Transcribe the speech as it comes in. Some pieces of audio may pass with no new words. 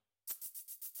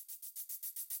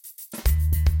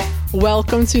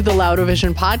Welcome to the Louder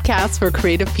Vision podcast for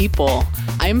creative people.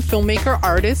 I am filmmaker,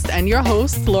 artist, and your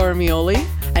host, Laura Mioli.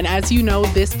 And as you know,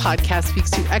 this podcast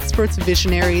speaks to experts,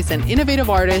 visionaries, and innovative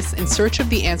artists in search of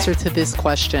the answer to this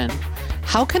question.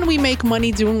 How can we make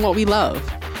money doing what we love?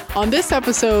 On this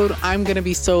episode, I'm going to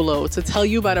be solo to tell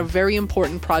you about a very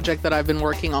important project that I've been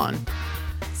working on.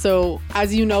 So,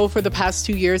 as you know, for the past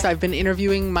 2 years, I've been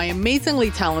interviewing my amazingly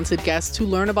talented guests to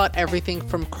learn about everything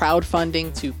from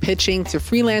crowdfunding to pitching to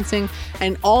freelancing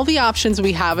and all the options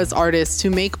we have as artists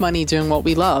to make money doing what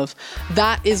we love.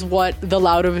 That is what the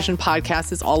Louder Vision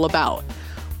podcast is all about.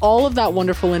 All of that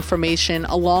wonderful information,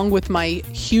 along with my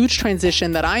huge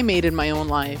transition that I made in my own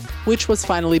life, which was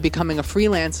finally becoming a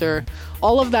freelancer,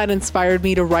 all of that inspired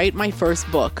me to write my first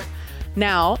book.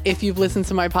 Now, if you've listened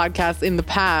to my podcast in the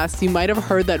past, you might have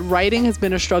heard that writing has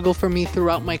been a struggle for me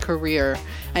throughout my career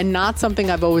and not something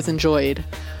I've always enjoyed.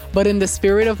 But in the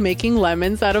spirit of making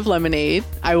lemons out of lemonade,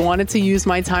 I wanted to use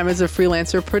my time as a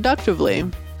freelancer productively.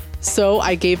 So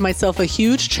I gave myself a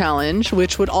huge challenge,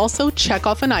 which would also check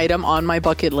off an item on my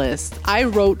bucket list. I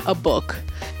wrote a book.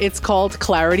 It's called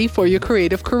Clarity for Your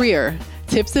Creative Career.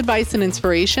 Tips, advice, and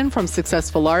inspiration from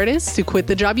successful artists to quit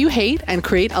the job you hate and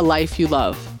create a life you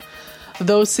love.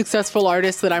 Those successful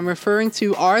artists that I'm referring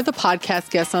to are the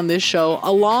podcast guests on this show,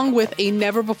 along with a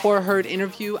never-before-heard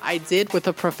interview I did with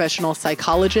a professional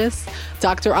psychologist,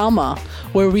 Dr. Alma,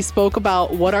 where we spoke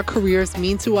about what our careers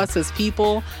mean to us as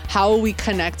people, how we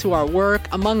connect to our work,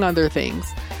 among other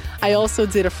things. I also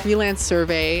did a freelance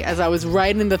survey as I was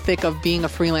right in the thick of being a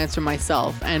freelancer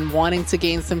myself and wanting to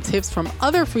gain some tips from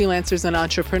other freelancers and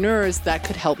entrepreneurs that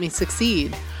could help me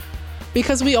succeed.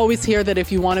 Because we always hear that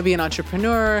if you want to be an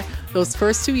entrepreneur, those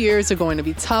first 2 years are going to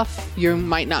be tough. You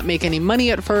might not make any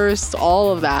money at first,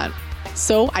 all of that.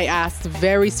 So I asked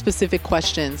very specific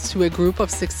questions to a group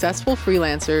of successful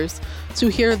freelancers to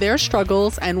hear their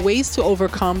struggles and ways to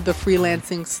overcome the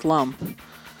freelancing slump.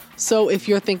 So if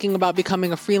you're thinking about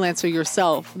becoming a freelancer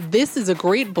yourself, this is a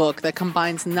great book that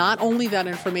combines not only that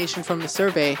information from the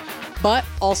survey, but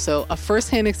also a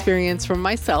firsthand experience from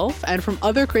myself and from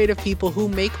other creative people who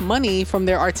make money from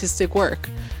their artistic work.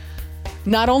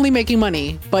 Not only making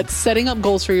money, but setting up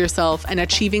goals for yourself and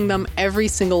achieving them every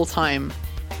single time.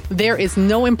 There is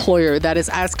no employer that is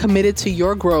as committed to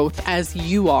your growth as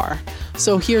you are.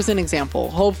 So here's an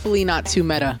example, hopefully not too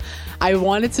meta. I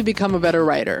wanted to become a better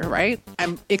writer, right?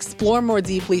 And explore more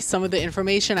deeply some of the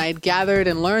information I had gathered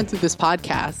and learned through this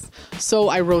podcast. So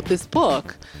I wrote this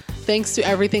book. Thanks to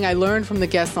everything I learned from the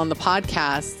guests on the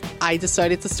podcast, I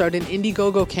decided to start an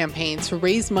Indiegogo campaign to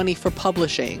raise money for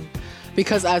publishing.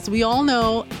 Because as we all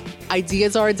know,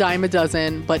 ideas are a dime a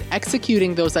dozen, but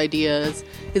executing those ideas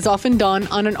is often done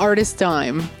on an artist's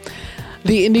dime.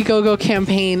 The Indiegogo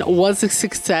campaign was a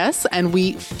success and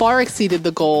we far exceeded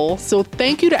the goal. So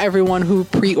thank you to everyone who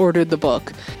pre-ordered the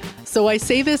book. So I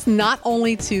say this not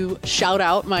only to shout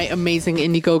out my amazing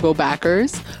Indiegogo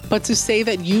backers, but to say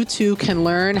that you too can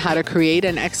learn how to create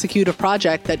and execute a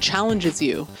project that challenges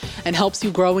you and helps you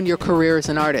grow in your career as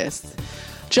an artist.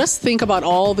 Just think about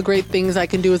all the great things I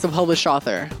can do as a published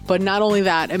author. But not only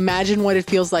that, imagine what it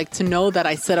feels like to know that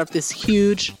I set up this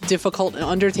huge, difficult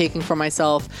undertaking for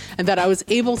myself and that I was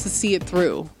able to see it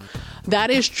through.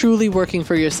 That is truly working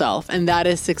for yourself, and that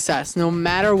is success, no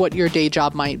matter what your day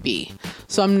job might be.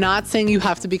 So I'm not saying you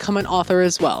have to become an author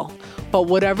as well, but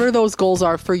whatever those goals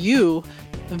are for you,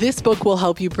 this book will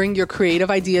help you bring your creative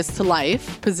ideas to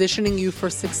life, positioning you for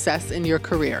success in your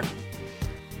career.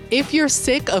 If you're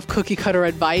sick of cookie cutter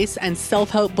advice and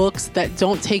self-help books that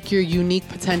don't take your unique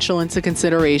potential into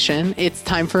consideration, it's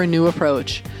time for a new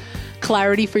approach.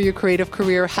 Clarity for Your Creative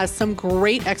Career has some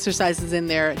great exercises in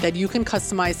there that you can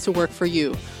customize to work for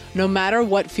you, no matter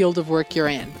what field of work you're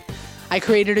in. I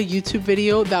created a YouTube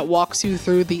video that walks you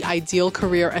through the ideal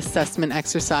career assessment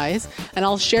exercise, and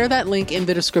I'll share that link in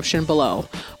the description below.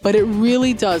 But it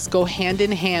really does go hand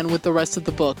in hand with the rest of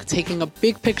the book, taking a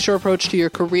big picture approach to your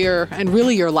career and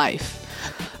really your life.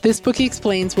 This book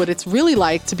explains what it's really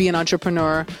like to be an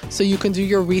entrepreneur so you can do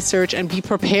your research and be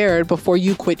prepared before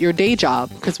you quit your day job,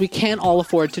 because we can't all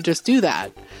afford to just do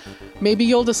that. Maybe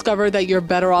you'll discover that you're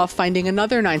better off finding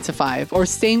another 9-to-5 or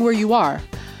staying where you are.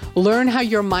 Learn how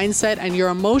your mindset and your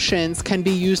emotions can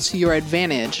be used to your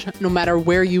advantage, no matter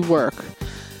where you work.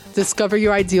 Discover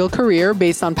your ideal career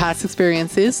based on past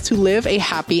experiences to live a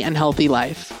happy and healthy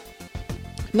life.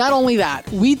 Not only that,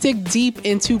 we dig deep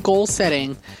into goal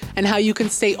setting and how you can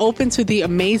stay open to the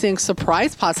amazing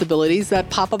surprise possibilities that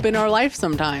pop up in our life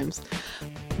sometimes.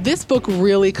 This book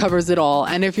really covers it all,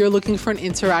 and if you're looking for an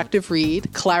interactive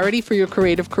read, Clarity for Your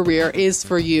Creative Career is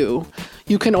for you.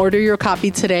 You can order your copy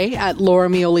today at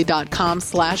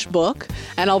laurameoli.com/book,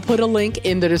 and I'll put a link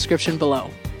in the description below.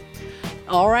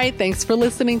 All right, thanks for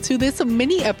listening to this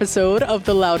mini episode of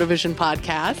the Loudavision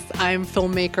podcast. I'm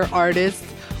filmmaker, artist,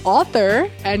 author,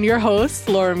 and your host,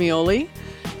 Laura Meoli.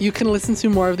 You can listen to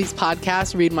more of these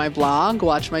podcasts, read my blog,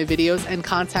 watch my videos, and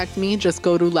contact me. Just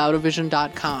go to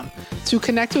loudavision.com. To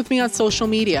connect with me on social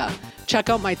media, check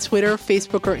out my Twitter,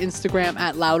 Facebook, or Instagram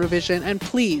at Loudavision. And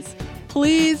please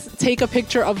take a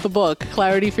picture of the book,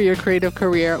 Clarity for Your Creative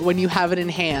Career, when you have it in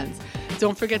hand.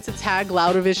 Don't forget to tag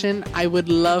Loudavision. I would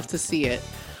love to see it.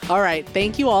 All right,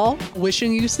 thank you all.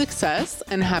 Wishing you success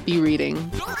and happy reading.